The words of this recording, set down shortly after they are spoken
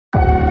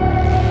Tame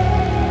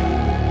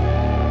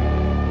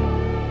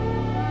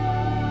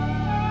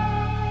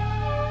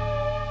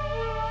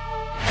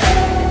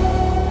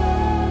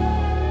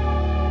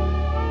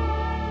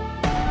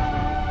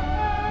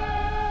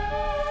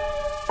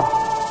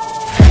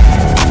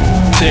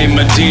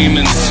my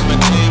demons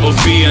or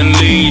be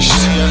unleashed.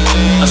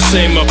 I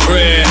say my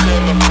prayer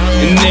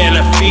and then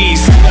I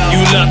feast. You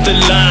left the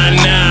line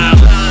now,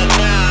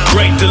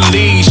 break the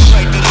leash.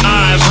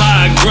 I have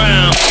high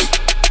ground,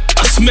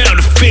 I smell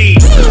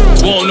defeat.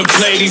 Wanna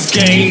play these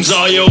games,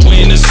 all your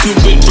winners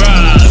stupid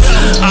brides.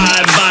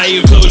 I advise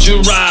you close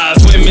your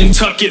eyes, women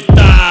tuck your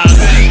thighs.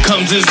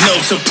 Comes as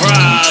no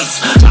surprise,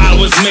 I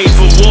was made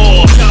for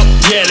war.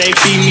 Yeah, they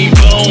feed me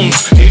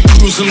bones and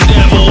gruesome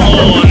devil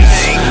horns.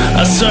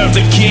 I serve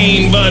the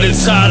king, but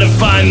it's hard to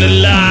find the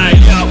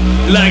light.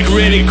 Like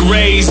Riddick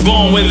Ray's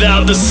born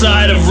without the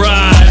sight of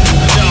ride.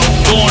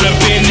 Born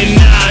up in the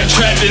night,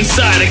 trapped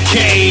inside a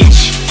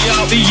cage.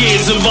 The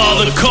years of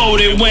all the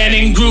cold, it went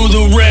and grew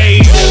the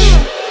rage.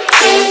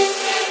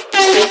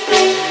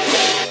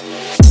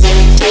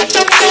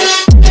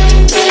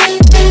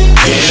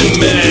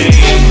 Anime.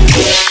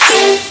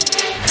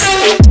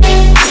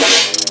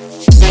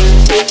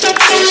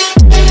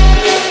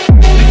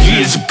 The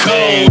years of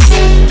cold.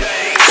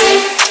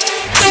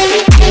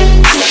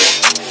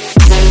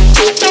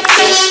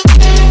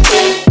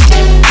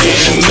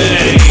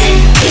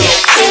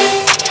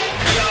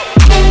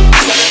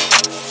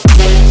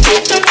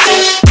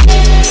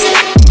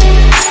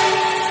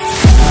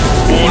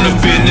 Born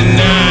up in the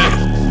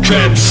night,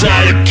 trapped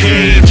inside a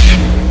cage.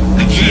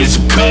 The years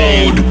of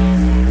cold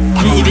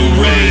grew the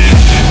rage.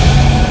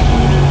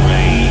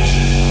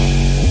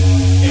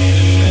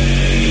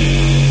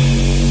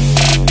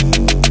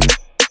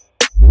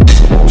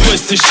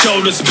 Twist the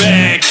shoulders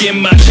back,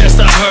 in my chest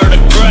I heard a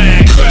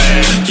crack.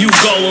 You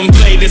go and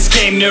play this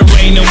game, there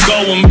ain't no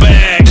going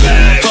back.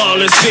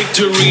 Flawless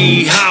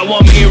victory, how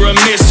I'm here a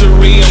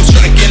mystery. I'm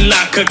striking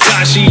like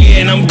Kakashi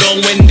and I'm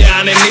going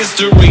down in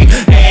history.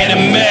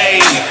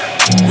 Anime,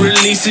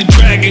 release a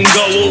dragon,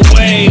 go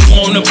away,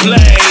 wanna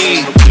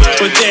play.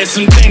 But there's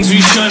some things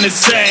we shouldn't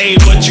say,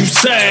 what you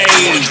say.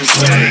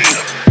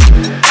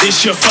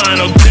 It's your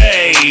final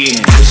day,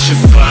 it's your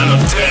final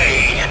day.